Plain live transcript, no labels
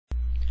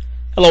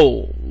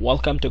Hello,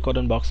 welcome to Code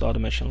and Box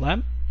Automation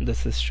Lab.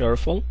 This is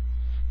Sharful.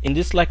 In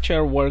this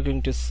lecture, we're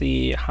going to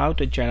see how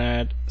to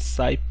generate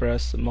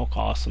Cypress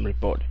MochAwesome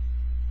Report.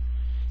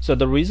 So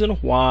the reason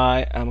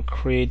why I'm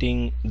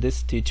creating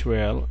this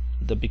tutorial,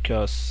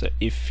 because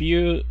if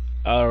you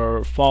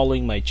are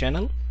following my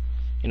channel,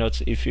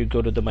 if you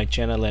go to my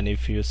channel and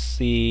if you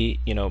see,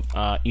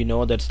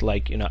 that's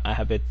like, I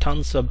have a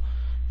tons of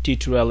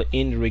tutorial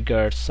in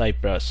regards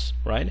Cypress,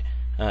 right?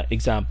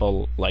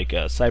 Example like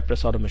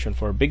Cypress automation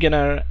for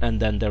beginner, and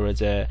then there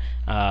is a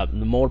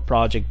more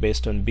project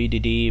based on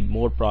BDD,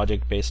 more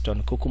project based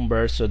on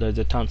Cucumber. So there's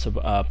a tons of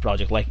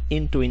project like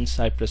in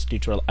Cypress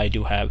tutorial I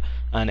do have,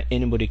 and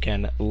anybody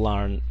can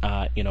learn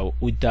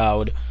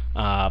without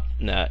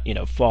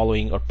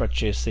following or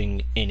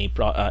purchasing any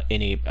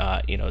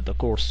the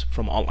course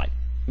from online.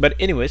 But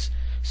anyways,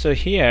 so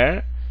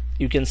here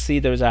you can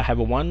see I have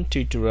one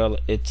tutorial.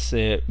 It's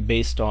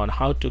based on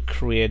how to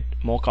create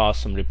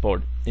MochAwesome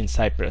report in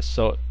Cypress.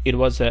 So it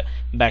was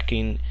back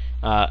in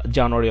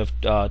January of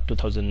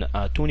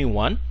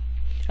 2021,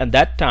 and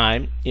that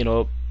time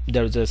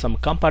there was some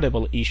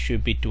compatible issue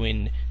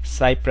between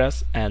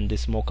Cypress and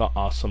this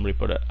MochAwesome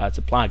Reporter as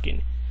a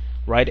plugin,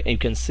 right? And you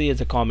can see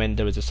as a comment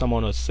there is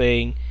someone was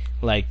saying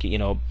like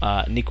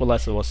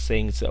Nicholas was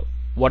saying, so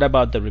what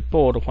about the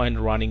report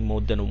when running more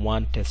than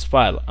one test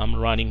file? I'm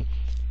running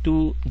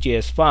 2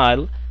 JS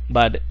file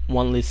but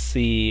only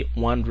see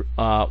one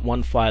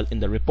file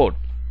in the report,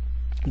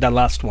 the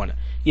last one.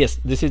 Yes,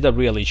 this is the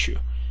real issue.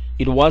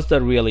 It was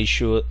the real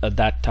issue at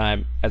that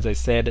time. As I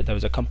said, there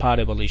was a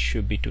compatible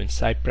issue between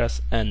Cypress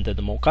and the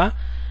Mocha,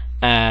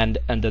 and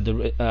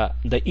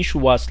the issue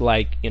was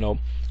like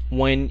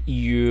when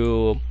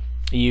you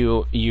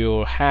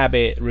have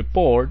a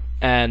report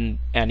and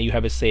you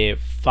have a say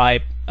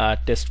 5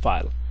 test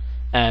file,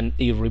 and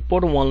your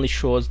report only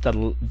shows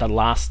the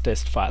last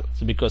test file.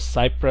 So because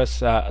Cypress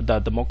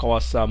the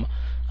MochAwesome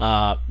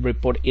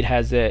report, it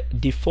has a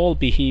default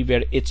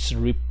behavior. It's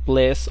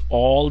replace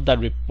all the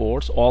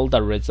reports, all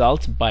the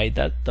results by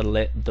the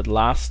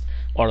last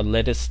or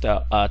latest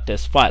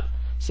test file.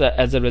 So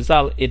as a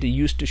result, it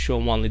used to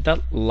show only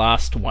the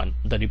last one.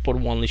 The report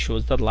only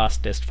shows the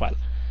last test file,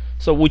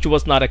 so which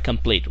was not a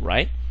complete,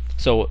 right?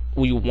 So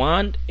we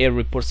want a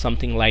report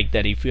something like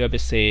that. If you have a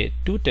say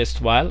 2 test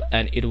file,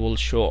 and it will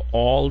show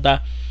all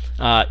the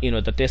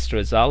the test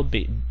result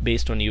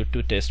based on your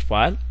 2 test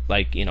file.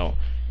 Like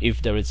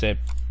if there is a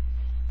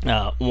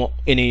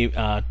any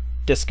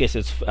test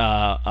cases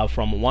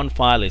from one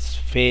file is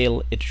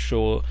fail, it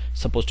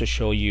supposed to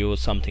show you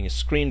something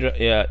screen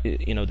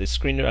the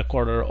screen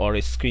recorder or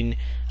a screen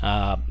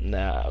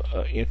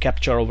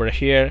capture over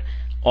here.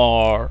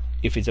 Or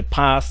if it's a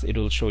pass, it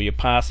will show you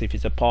pass. If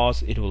it's a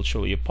pause, it will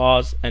show you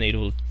pause, and it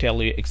will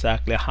tell you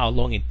exactly how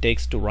long it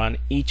takes to run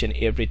each and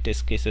every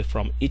test cases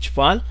from each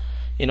file.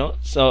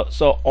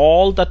 So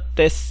all the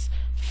test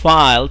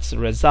files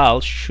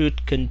results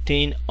should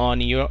contain on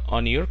your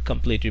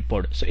complete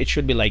report. So it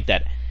should be like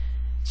that.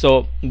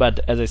 So but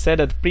as I said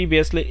that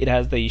previously, it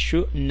has the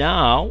issue.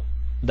 Now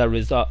the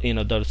result,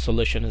 the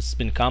solution has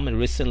been come, and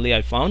recently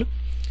I found,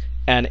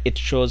 and it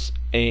shows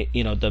a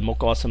the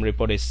MochAwesome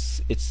report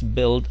it's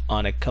built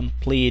on a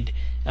complete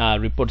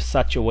report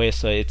such a way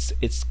so it's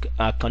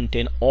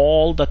contain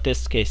all the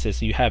test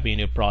cases you have in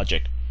your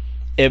project,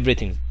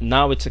 everything.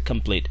 Now it's a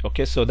complete.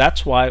 Okay, so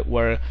that's why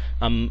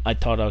I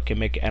thought I can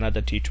make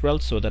another tutorial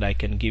so that I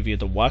can give you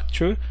the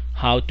walkthrough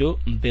how to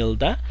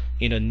build a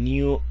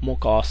new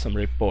MochAwesome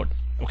report.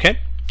 Okay,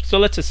 so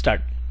let's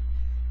start.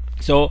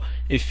 So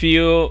if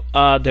you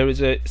there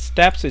is a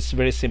steps, it's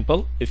very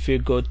simple. If you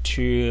go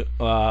to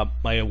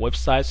my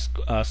website,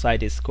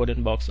 site is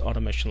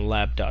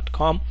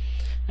codeandboxautomationlab.com,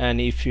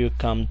 and if you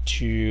come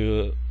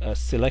to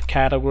select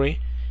category,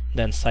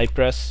 then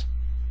Cypress,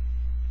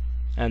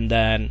 and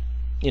then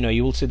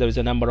you will see there is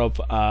a number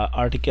of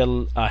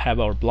article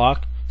have our blog.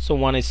 So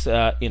one is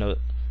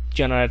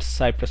generate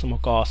Cypress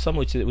MochAwesome,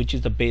 which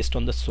is the based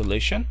on the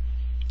solution,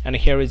 and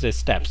here is the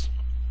steps.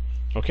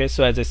 Okay,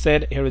 so as I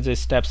said, here is the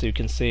steps you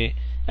can see,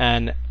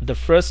 and the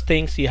first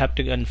things you have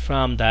to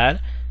confirm that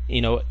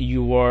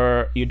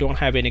you don't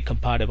have any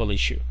compatible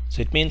issue.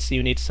 So it means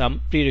you need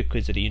some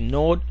prerequisite. Your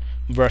node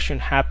version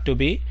have to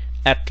be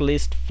at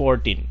least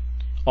 14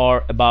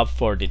 or above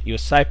 14. Your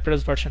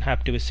Cypress version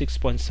have to be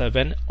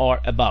 6.7 or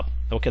above.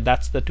 Okay,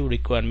 that's the 2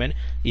 requirement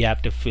you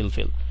have to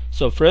fulfill.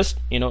 So first,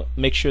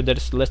 make sure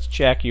that let's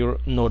check your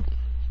node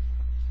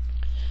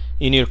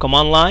in your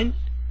command line,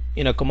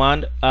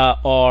 command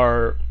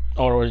or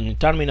in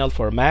terminal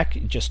for Mac.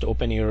 Just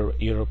open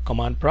your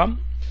command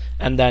prompt,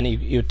 and then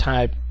you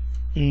type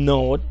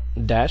node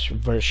dash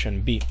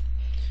version B.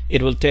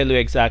 It will tell you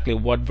exactly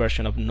what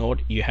version of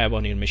node you have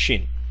on your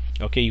machine.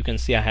 Okay, you can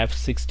see I have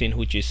 16,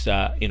 which is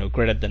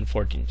greater than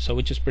 14, so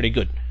which is pretty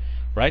good,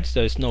 right?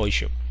 So it's no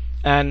issue.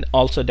 And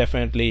also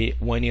definitely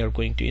when you're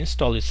going to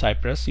install your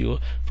Cypress,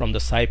 from the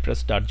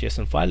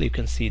cypress.json file you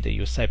can see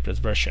your Cypress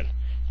version.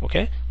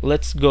 Okay,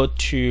 let's go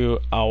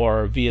to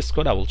our VS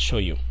Code. I will show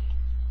you.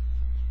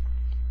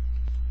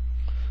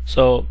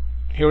 So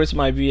here is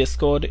my VS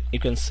Code. You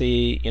can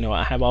see,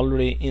 I have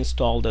already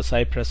installed the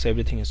Cypress.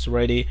 Everything is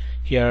ready.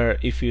 Here,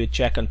 if you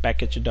check on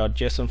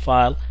package.json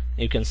file,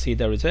 you can see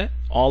there is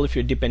all of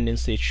your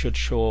dependencies should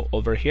show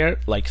over here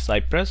like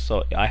Cypress.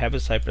 So I have a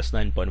Cypress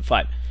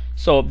 9.5.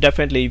 So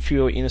definitely, if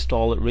you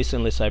install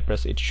recently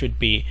Cypress, it should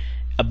be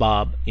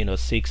above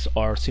 6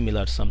 or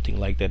similar, something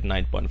like that,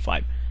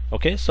 9.5.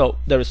 Okay, so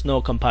there is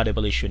no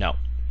compatible issue now.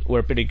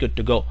 We're pretty good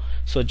to go.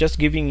 So just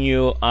giving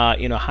you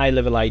high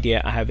level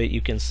idea. I have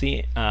you can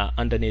see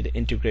underneath the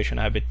integration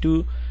I have a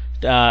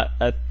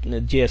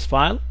JS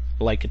file,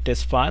 like a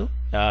test file,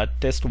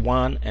 test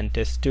 1 and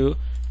test 2.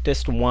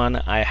 Test 1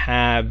 I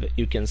have,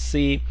 you can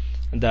see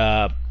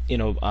the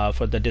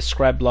for the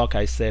describe block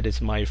I said is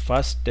my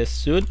first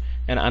test suite,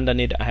 and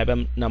underneath I have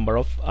a number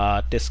of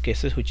test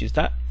cases, which is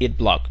the it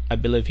block. I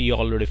believe you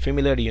already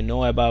familiar,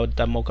 about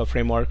the Mocha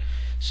framework.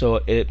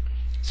 So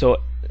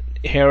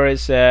here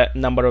is a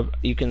number of,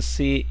 you can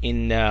see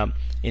in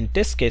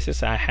test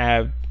cases I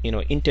have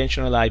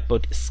intentionally I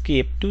put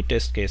skip 2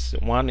 test cases.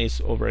 One is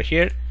over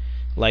here,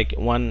 like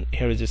one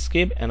here is a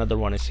skip, another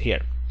one is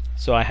here.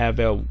 So I have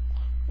a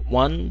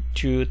 1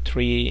 2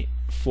 3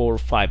 4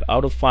 5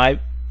 out of 5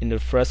 in the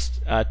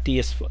first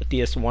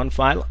TS1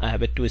 file. I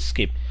have a 2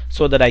 skip,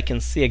 so that I can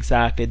see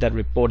exactly that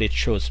report it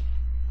shows.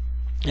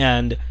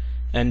 And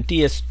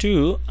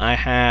TS2 I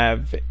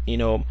have,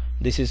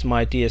 this is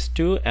my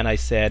TS2, and I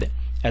said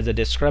as a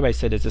describe I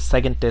said it's a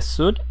second test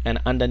suite, and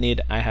underneath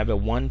I have a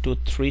 1 2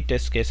 3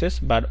 test cases,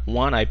 but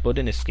one I put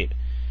in a skip.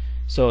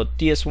 So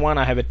TS1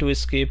 I have a 2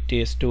 skip,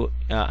 TS2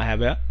 I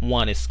have a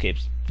 1 skip.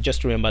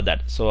 Just remember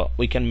that, so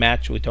we can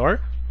match with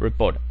our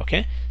report.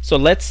 Okay, so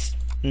let's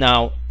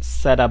now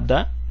set up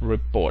the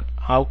report.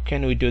 How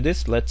can we do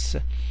this? Let's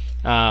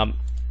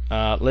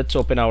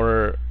open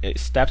our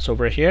steps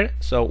over here.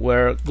 So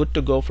we're good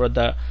to go for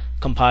the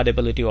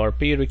compatibility or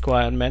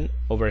pre-requirement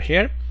over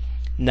here.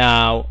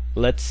 Now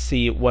let's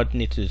see what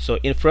needs to do. So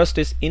first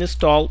is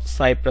install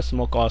Cypress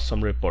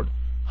MochAwesome Report.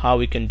 How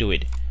we can do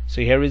it?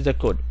 So here is the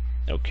code.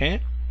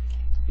 Okay,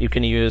 you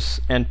can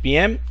use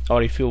npm,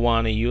 or if you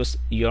want to use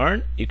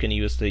yarn, you can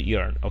use the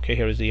yarn. Okay,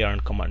 here is the yarn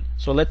command.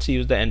 So let's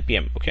use the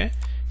npm. Okay,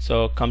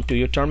 so come to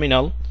your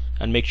terminal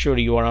and make sure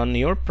you are on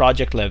your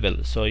project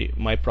level. So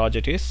my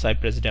project is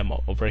Cypress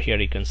demo. Over here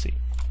you can see.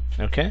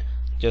 Okay,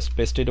 just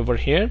paste it over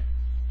here,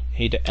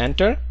 hit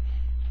enter,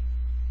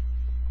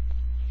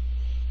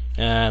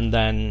 and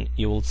then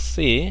you will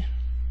see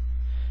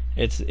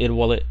it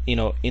will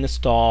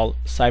install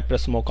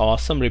Cypress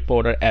MochAwesome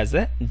Reporter as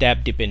a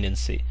deb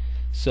dependency.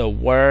 So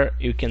where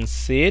you can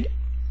see it,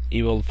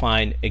 you will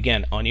find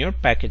again on your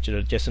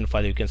package.json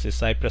file, you can see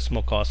Cypress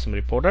MochAwesome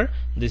Reporter.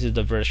 This is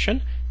the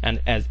version, and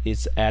as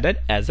it's added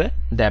as a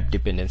deb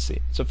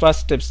dependency. So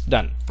first step's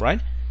done, right?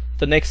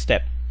 The next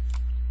step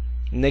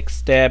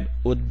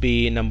would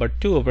be number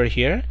 2 over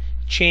here,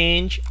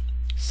 change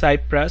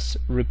Cypress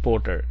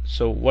Reporter.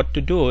 So what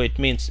to do, it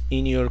means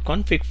in your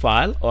config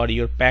file or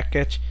your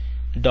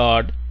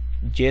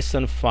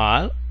package.json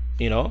file,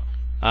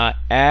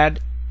 add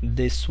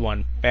this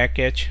one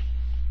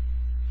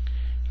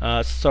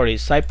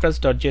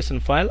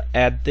Cypress.json file,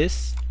 add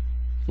this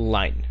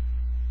line.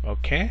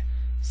 Okay,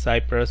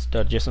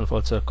 Cypress.json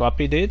file. So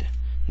copy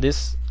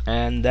this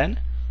and then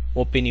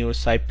open your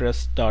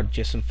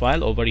Cypress.json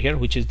file over here,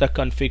 which is the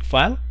config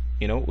file.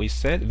 We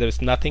said there's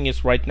nothing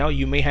is right now.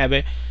 You may have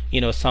a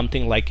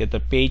something like the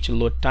page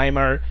load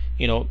timer,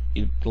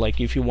 like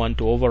if you want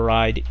to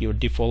override your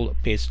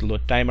default page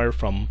load timer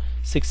from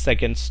 6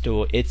 seconds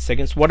to 8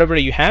 seconds, whatever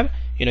you have,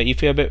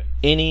 if you have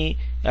any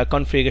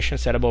configuration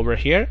set up over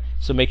here,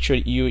 so make sure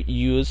you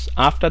use,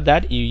 after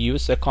that you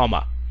use a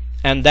comma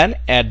and then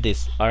add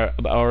this,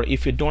 or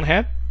if you don't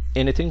have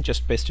anything,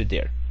 just paste it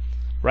there,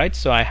 right?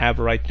 So I have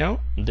right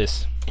now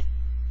this.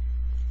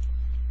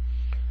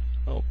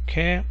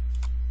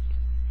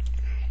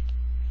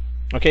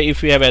 Okay,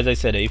 if you have, as I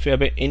said, if you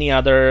have any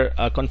other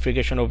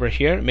configuration over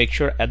here, make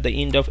sure at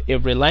the end of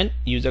every line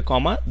use a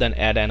comma, then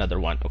add another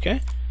one. Okay,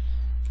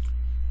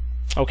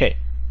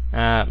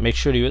 make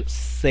sure you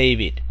save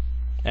it.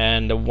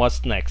 And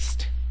what's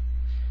next?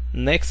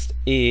 Next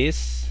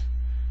is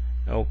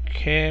and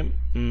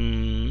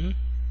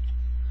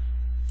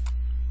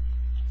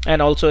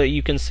also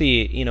you can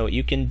see,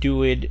 you can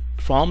do it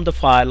from the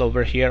file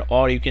over here,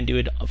 or you can do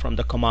it from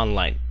the command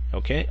line.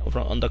 Okay,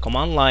 on the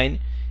command line,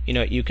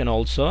 you can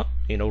also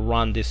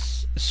run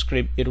this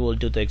script. It will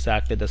do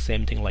exactly the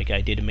same thing like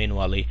I did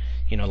manually,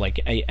 like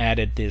I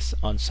added this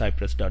on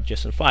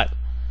Cypress.json file.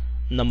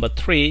 Number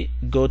 3,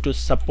 go to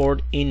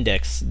support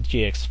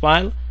index.jx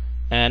file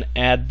and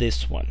add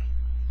this one,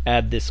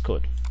 add this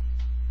code.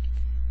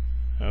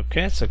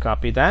 Okay, so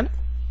copy that,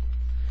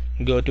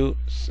 go to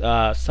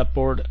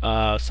support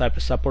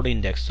Cypress support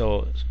index.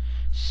 So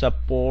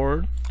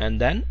support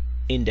and then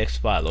index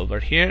file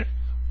over here,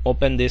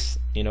 open this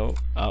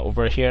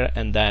over here,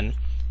 and then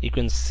you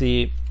can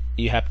see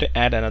you have to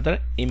add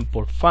another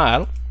import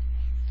file.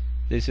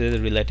 This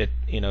is related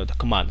the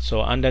command.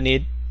 So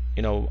underneath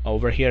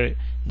over here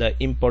the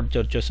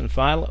import.json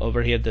file,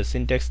 over here the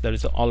syntax, there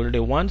is already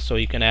one, so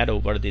you can add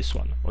over this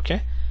one.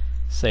 Okay,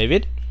 save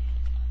it,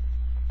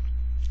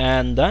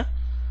 and I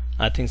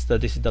think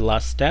that this is the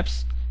last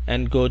steps,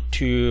 and go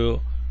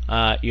to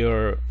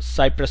your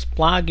Cypress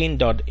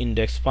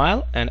plugin.index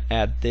file and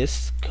add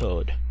this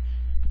code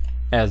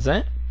as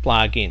a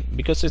plugin,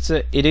 because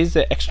it is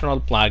an external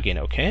plugin.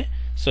 Okay,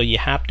 so you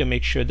have to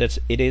make sure that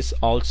it is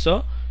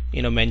also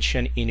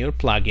mentioned in your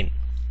plugin.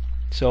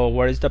 So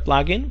where is the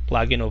plugin?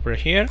 Plugin over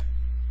here,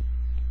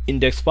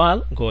 index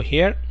file, go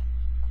here,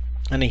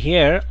 and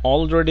here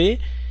already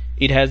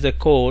it has a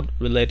code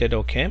related.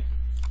 Okay,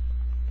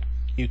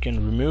 you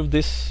can remove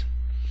this.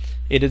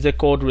 It is a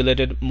code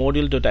related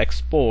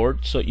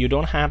module.export, so you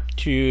don't have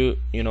to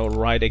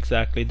write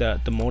exactly the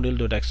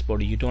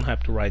module.export. You don't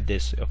have to write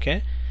this.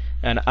 Okay,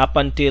 and up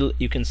until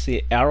you can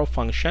see arrow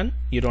function,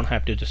 you don't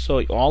have to.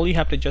 So all you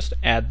have to just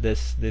add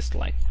this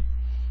line.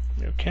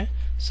 Okay,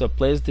 so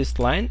place this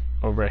line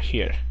over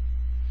here,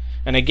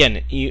 and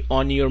again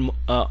on your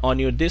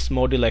this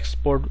module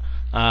export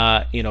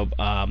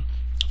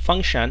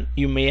function,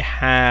 you may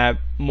have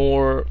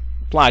more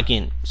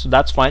plugin, so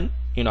that's fine.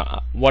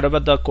 Whatever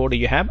the code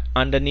you have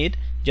underneath,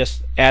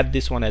 just add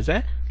this one as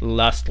a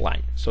last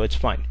line, so it's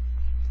fine,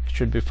 it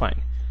should be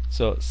fine.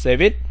 So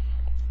save it.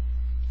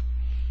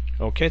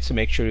 Okay, so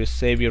make sure you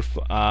save your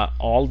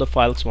all the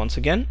files once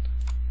again.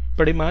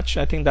 Pretty much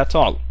I think that's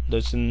all.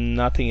 There's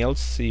nothing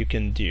else you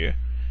can do,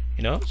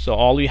 so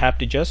all you have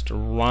to just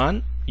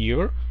run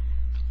your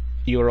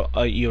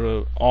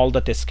all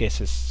the test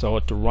cases. So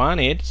to run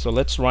it, so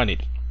let's run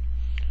it.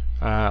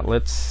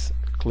 Let's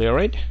clear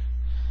it,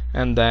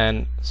 and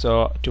then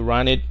so to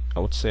run it, I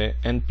would say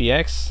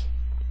npx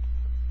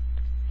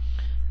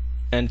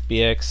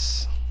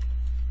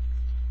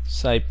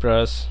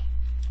Cypress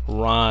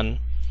run.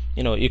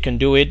 You can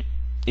do it.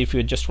 If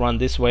you just run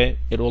this way,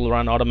 it will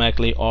run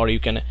automatically, or you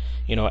can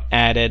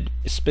add a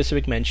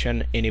specific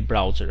mention in a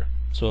browser.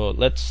 So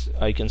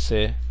I can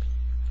say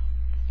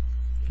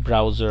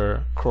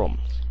browser Chrome.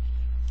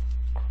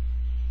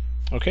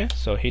 Okay,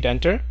 so hit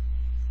enter.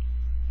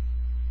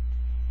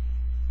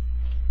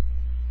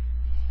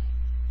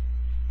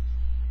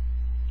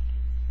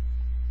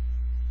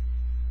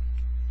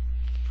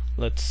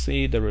 Let's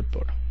see the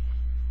report.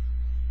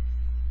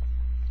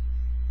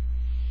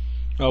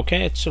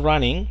 Okay, it's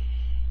running.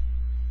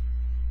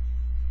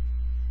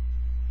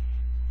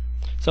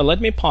 So let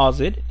me pause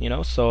it.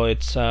 So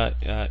it's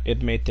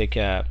it may take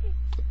 1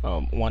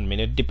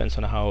 minute, depends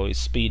on how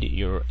speed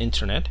your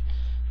internet.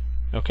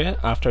 Okay,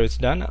 after it's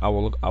done, I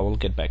will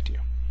get back to you.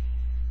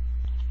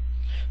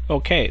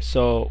 Okay,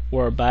 so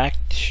we're back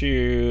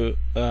to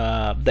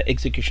the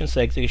execution.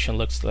 So execution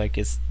looks like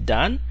it's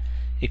done.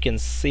 You can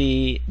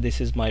see this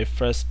is my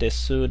first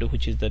test suite,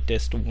 which is the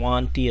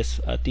test1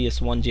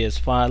 ts1.js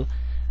file,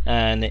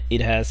 and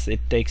it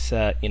takes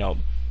 3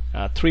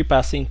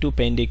 passing, 2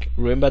 pending.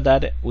 Remember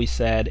that we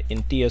said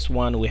in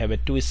ts1 we have a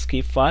 2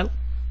 skip file,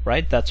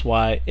 right? That's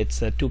why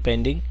it's 2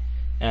 pending,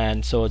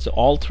 and so it's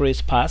all 3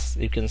 is passed.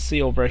 You can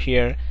see over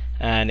here,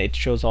 and it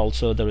shows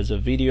also there is a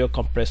video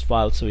compressed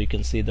file, so you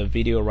can see the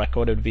video,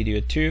 recorded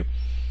video too.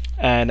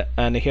 And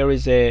here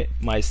is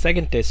my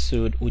second test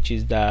suite, which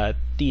is the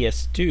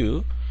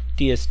ts2.json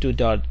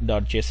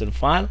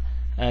file,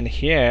 and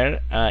here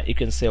you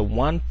can say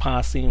 1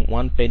 passing,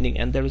 1 pending,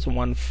 and there is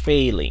 1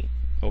 failing.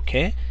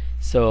 Okay,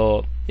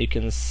 so you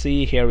can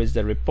see here is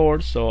the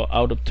report. So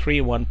out of 3,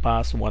 1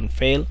 pass, 1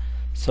 fail.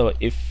 So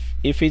if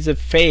it's a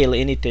fail,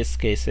 any test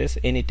cases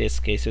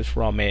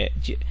from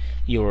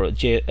your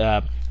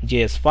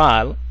JS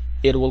file,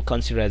 it will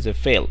consider as a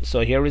fail.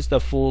 So here is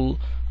the full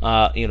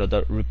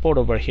the report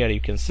over here. You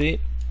can see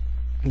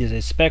there's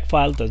a spec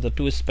file, there's the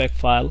 2 spec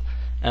file,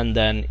 and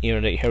then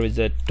here is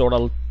the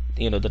total.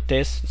 The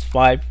test is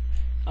 5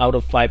 out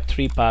of 5,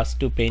 3 pass,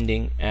 2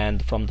 pending,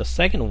 and from the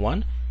second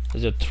one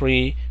there's a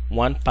 3,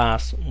 1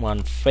 pass,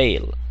 1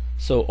 fail.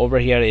 So over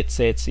here it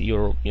says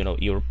your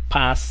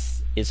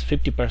pass is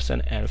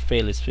 50% and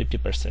fail is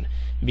 50%,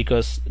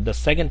 because the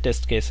second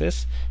test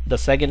cases, the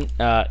second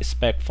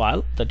spec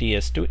file, the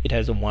ts2, it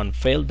has a 1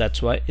 fail.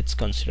 That's why it's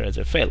considered as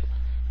a fail.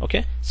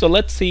 Okay, so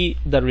let's see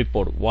the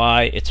report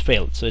why it's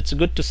failed. So it's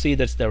good to see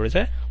that there is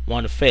a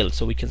 1 fail,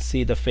 so we can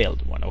see the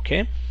failed one.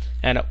 Okay,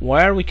 and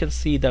where we can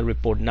see the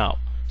report now,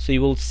 so you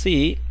will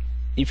see,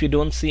 if you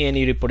don't see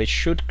any report, it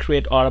should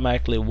create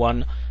automatically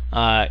one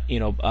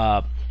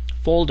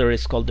folder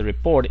is called the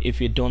report.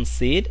 If you don't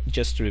see it,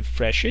 just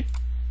refresh it,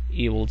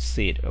 you will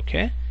see it.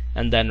 Okay,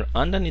 and then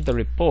underneath the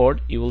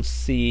report you will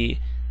see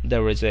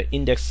there is a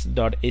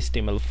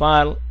index.html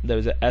file, there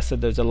is a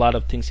asset, there's a lot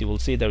of things you will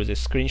see. There is a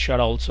screenshot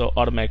also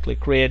automatically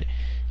created.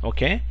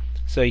 Okay,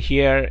 so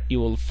here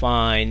you will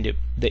find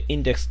the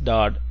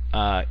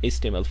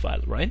index.html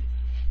file, right?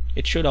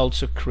 It should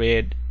also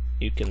create,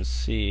 you can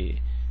see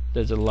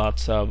there's a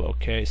lots of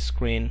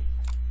screenshot,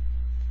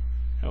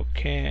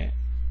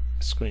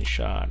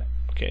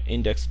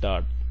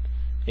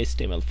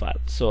 index.html file.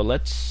 So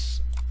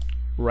let's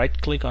right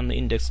click on the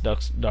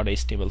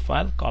index.html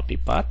file, copy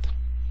path,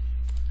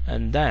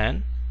 and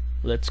then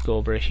let's go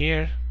over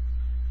here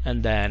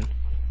and then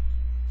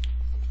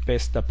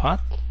paste the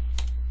path.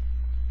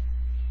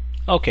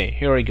 Okay,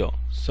 here we go.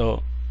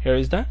 So here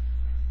is the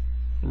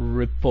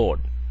report.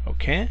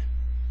 Okay,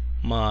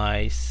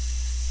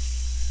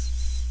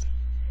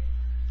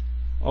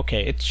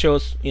 okay, it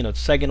shows, you know,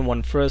 second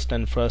one first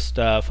and first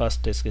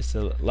disk is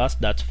the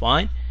last. That's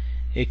fine.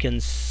 You can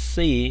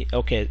see,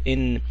 okay,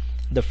 in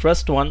the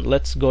first one,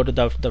 let's go to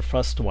the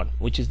first one,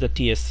 which is the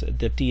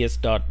test1.js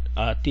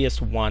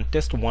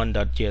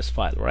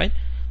file, right?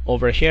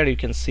 Over here you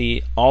can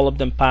see all of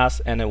them pass,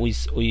 and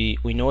we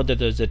know that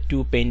there's a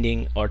 2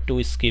 pending or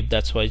 2 skip.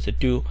 That's why it's a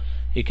 2.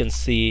 You can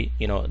see,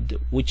 you know,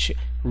 which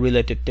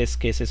related test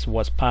cases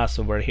was passed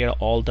over here,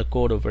 all the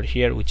code over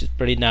here, which is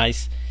pretty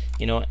nice,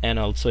 you know, and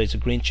also it's a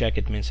green check,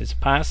 it means it's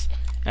passed.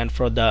 And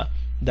for the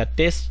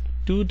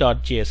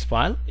test2.js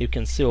file, you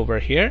can see over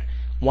here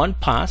 1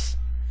 pass,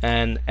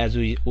 and as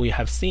we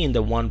have seen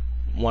the one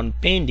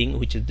pending,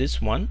 which is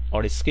this one,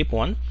 or a skip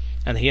one,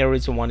 and here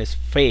is one is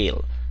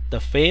fail. The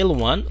fail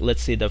one,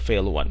 let's see the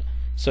fail one.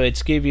 So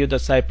it's give you the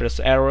Cypress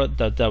error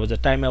that there was a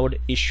timeout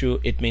issue.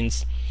 It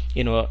means,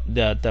 you know,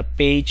 the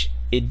page,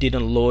 it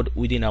didn't load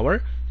within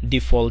our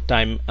default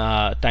time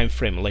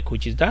frame, like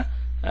which is the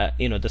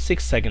you know, the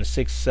 6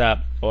 seconds,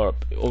 or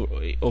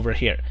over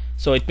here.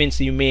 So it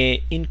means you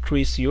may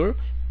increase your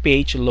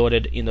page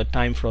loaded in the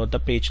time for the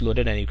page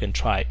loaded, and you can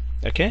try.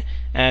 Okay,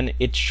 and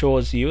it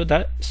shows you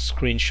the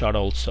screenshot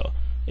also.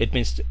 It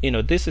means, you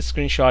know, this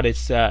screenshot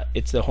is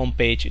it's the home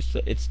page.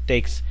 It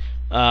takes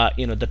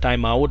you know, the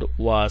timeout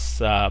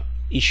was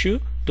issue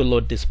to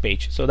load this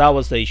page, so that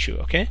was the issue.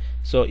 Okay,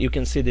 so you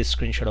can see this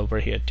screenshot over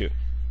here too.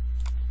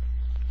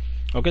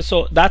 Okay,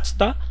 so that's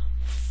the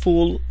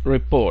full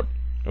report.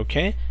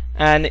 Okay,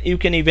 and you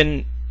can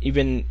even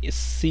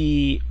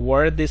see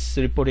where this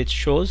report it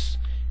shows.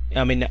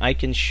 I mean, I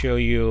can show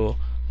you.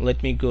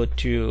 Let me go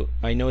to,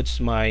 I know it's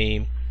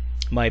my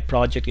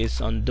project is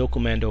on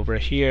document over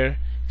here,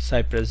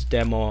 Cypress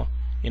demo,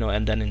 you know,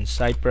 and then in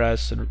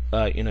Cypress,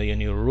 you know,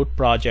 in your root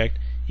project,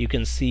 you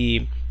can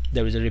see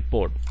there is a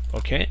report.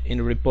 Okay, in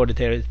the report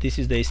there, this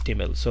is the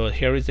HTML. So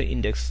here is the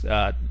index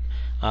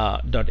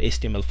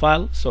 .html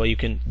file. So you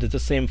can, there's the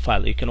same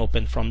file, you can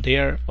open from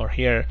there or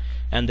here,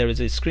 and there is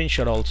a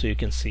screenshot also you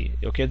can see.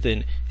 Okay,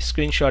 then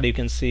screenshot you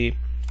can see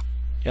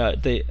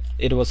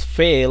it was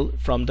fail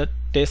from the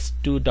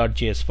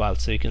test2.js file.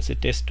 So you can see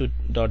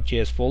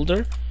test2.js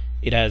folder,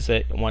 it has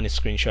one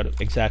screenshot,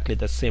 exactly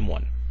the same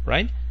one,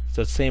 right?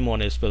 So the same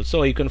one is filled.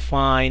 So you can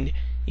find,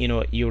 you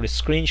know, your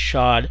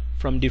screenshot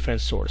from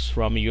different source,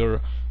 from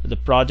the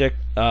project,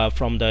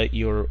 from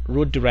your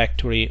root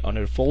directory on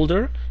your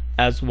folder,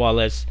 as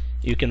well as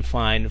you can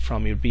find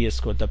from your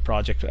VS Code the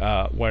project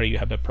where you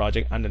have a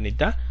project underneath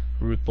the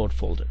report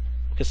folder.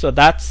 Okay, so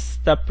that's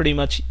the pretty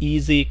much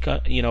easy,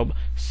 you know,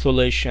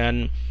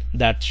 solution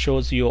that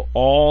shows you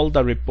all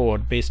the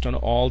report based on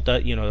all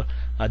the, you know,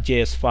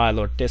 JS file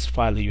or test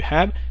file you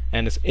have,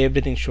 and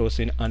everything shows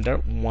in under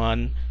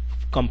one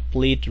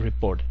complete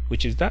report,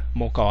 which is the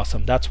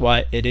MochAwesome. That's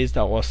why it is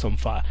the awesome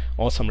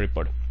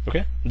report.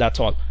 Okay, that's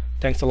all.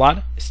 Thanks a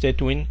lot. Stay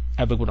tuned.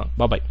 Have a good one.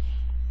 Bye bye.